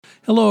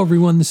Hello,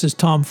 everyone. This is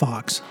Tom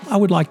Fox. I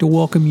would like to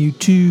welcome you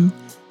to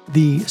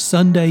the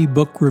Sunday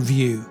Book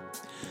Review.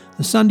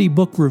 The Sunday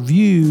Book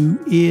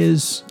Review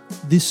is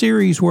the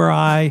series where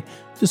I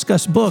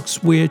discuss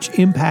books which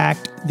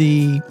impact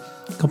the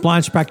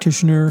compliance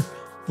practitioner,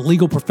 the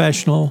legal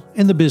professional,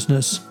 and the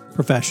business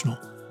professional.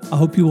 I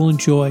hope you will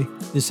enjoy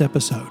this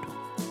episode.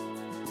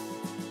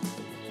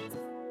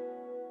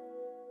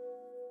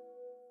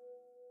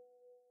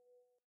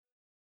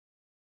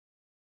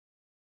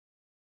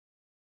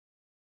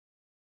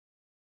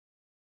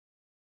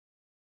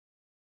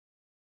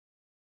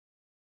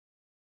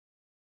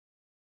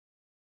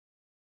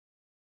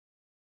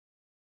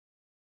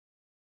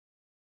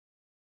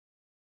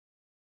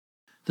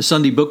 The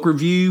Sunday Book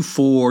Review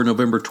for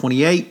November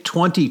 28,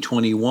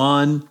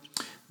 2021,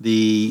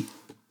 the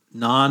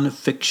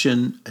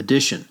nonfiction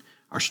edition.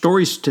 Our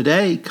stories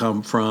today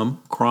come from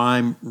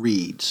Crime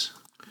Reads.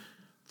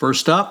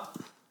 First up,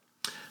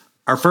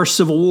 Our First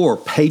Civil War,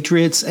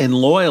 Patriots and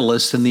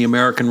Loyalists in the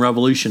American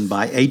Revolution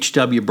by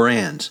H.W.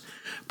 Brands.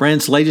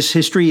 Brands' latest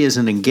history is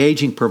an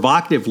engaging,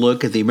 provocative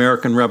look at the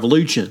American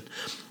Revolution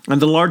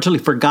and the largely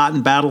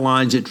forgotten battle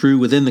lines it drew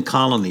within the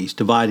colonies,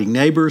 dividing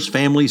neighbors,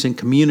 families, and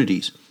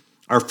communities.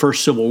 Our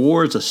First Civil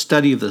War is a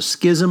study of the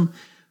schism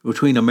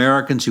between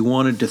Americans who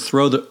wanted to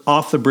throw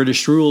off the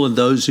British rule and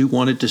those who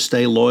wanted to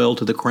stay loyal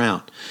to the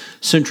crown.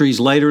 Centuries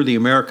later, the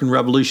American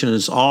Revolution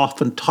is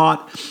often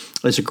taught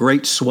as a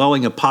great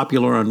swelling of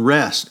popular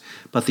unrest,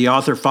 but the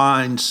author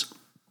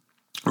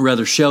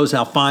shows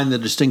how fine the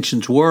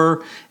distinctions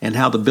were and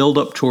how the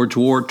buildup towards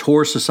war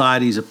tore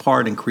societies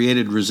apart and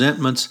created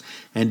resentments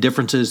and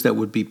differences that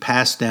would be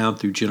passed down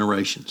through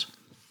generations.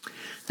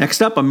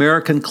 Next up,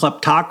 American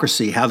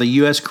Kleptocracy, How the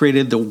U.S.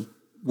 Created the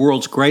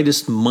World's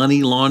Greatest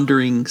Money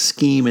Laundering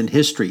Scheme in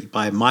History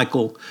by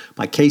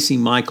Casey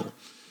Michael.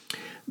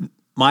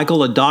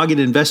 Michael, a dogged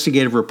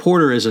investigative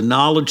reporter, is as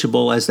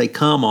knowledgeable as they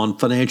come on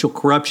financial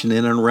corruption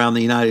in and around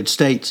the United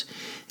States.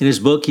 In his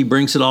book, he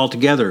brings it all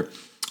together.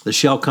 The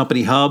shell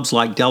company hubs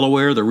like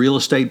Delaware, the real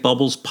estate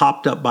bubbles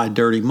popped up by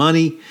dirty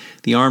money,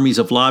 the armies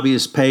of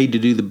lobbyists paid to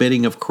do the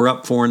bidding of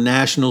corrupt foreign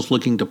nationals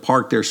looking to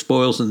park their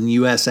spoils in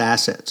U.S.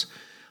 assets.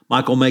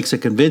 Michael makes a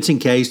convincing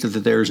case that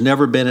there has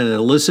never been an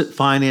illicit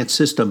finance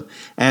system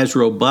as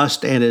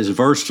robust and as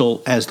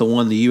versatile as the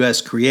one the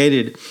U.S.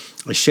 created,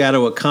 a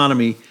shadow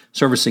economy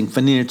servicing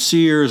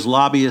financiers,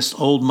 lobbyists,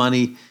 old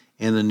money,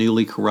 and the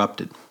newly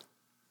corrupted.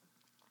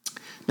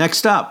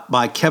 Next up,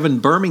 by Kevin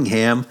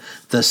Birmingham,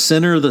 The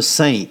Sinner, the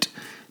Saint,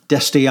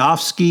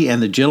 Dostoevsky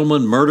and the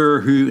Gentleman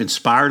Murderer Who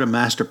Inspired a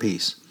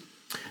Masterpiece.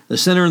 The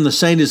Sinner and the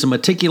Saint is a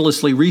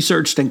meticulously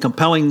researched and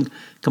compellingly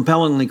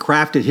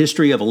crafted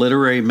history of a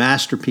literary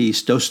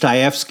masterpiece,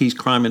 Dostoevsky's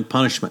Crime and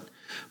Punishment.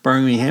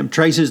 Birmingham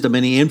traces the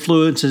many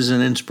influences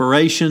and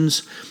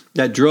inspirations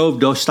that drove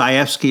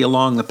Dostoevsky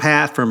along the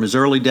path from his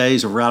early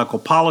days of radical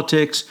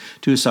politics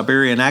to his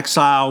Siberian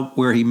exile,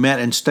 where he met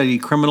and studied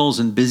criminals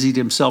and busied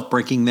himself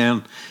breaking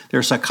down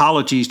their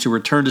psychologies, to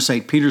return to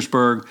St.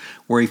 Petersburg,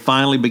 where he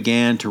finally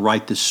began to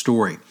write this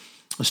story.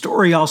 The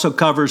story also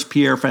covers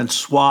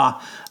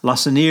Pierre-François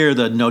Lacenaire,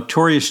 the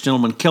notorious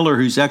gentleman killer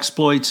whose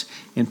exploits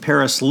in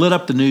Paris lit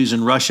up the news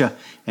in Russia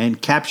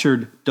and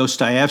captured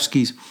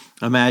Dostoevsky's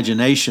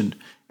imagination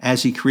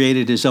as he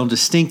created his own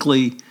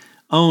distinctly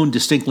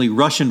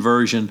Russian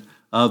version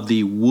of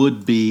the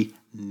would-be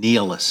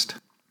nihilist.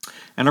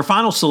 And our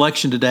final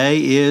selection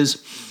today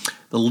is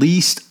The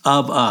Least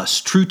of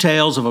Us, True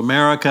Tales of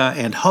America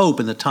and Hope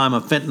in the Time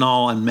of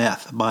Fentanyl and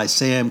Meth by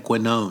Sam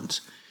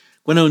Quinones.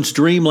 Quinones'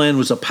 Dreamland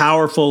was as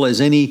powerful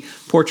as any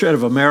portrait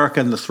of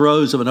America in the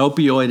throes of an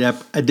opioid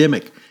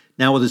epidemic.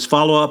 Now with his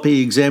follow-up,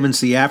 he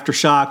examines the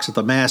aftershocks of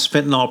the mass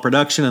fentanyl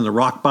production and the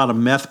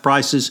rock-bottom meth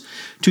prices,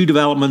 two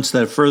developments that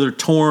have further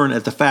torn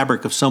at the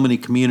fabric of so many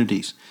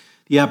communities.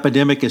 The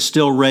epidemic is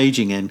still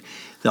raging, and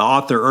the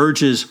author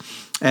urges,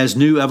 as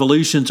new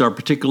evolutions are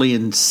particularly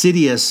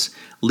insidious,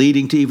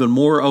 leading to even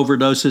more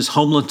overdoses,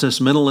 homelessness,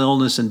 mental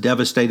illness, and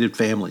devastated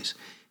families.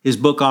 His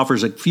book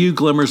offers a few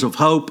glimmers of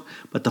hope,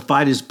 but the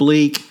fight is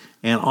bleak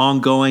and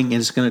ongoing,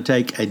 and it's going to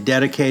take a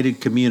dedicated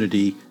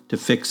community to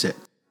fix it.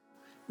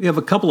 We have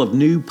a couple of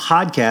new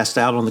podcasts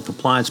out on the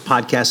Compliance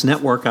Podcast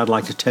Network I'd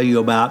like to tell you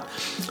about.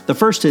 The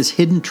first is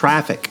Hidden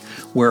Traffic,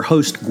 where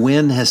host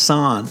Gwen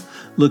Hassan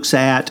looks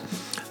at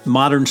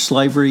modern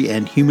slavery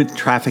and human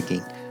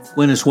trafficking.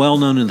 Gwen is well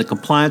known in the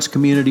compliance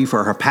community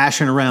for her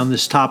passion around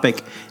this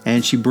topic,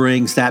 and she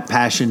brings that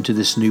passion to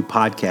this new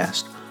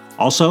podcast.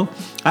 Also,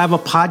 I have a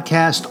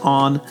podcast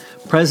on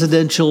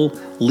presidential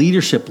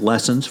leadership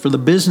lessons for the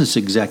business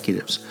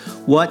executives.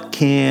 What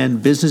can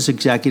business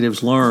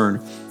executives learn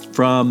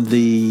from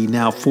the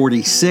now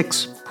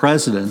 46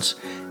 presidents,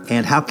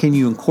 and how can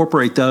you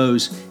incorporate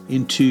those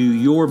into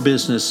your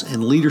business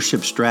and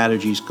leadership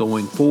strategies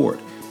going forward?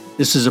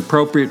 This is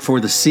appropriate for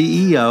the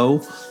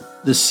CEO,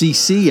 the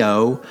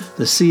CCO,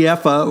 the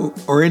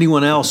CFO, or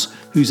anyone else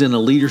who's in a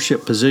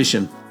leadership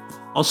position.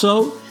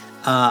 Also,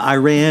 I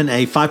ran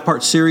a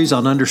 5-part series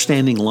on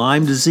understanding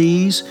Lyme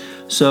disease.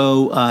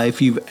 So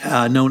if you've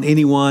known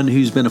anyone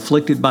who's been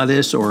afflicted by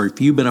this, or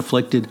if you've been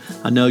afflicted,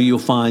 I know you'll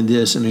find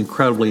this an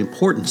incredibly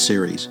important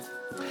series.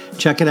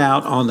 Check it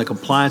out on the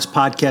Compliance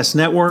Podcast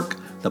Network,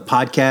 the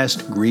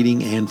podcast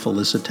Greeting and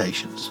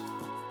Felicitations.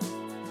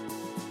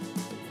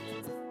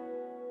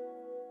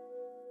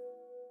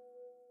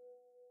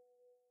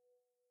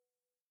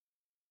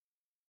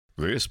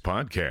 This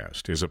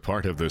podcast is a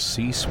part of the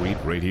C-Suite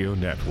Radio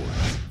Network.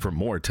 For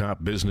more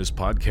top business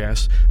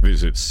podcasts,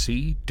 visit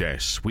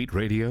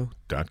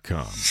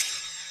c-suiteradio.com.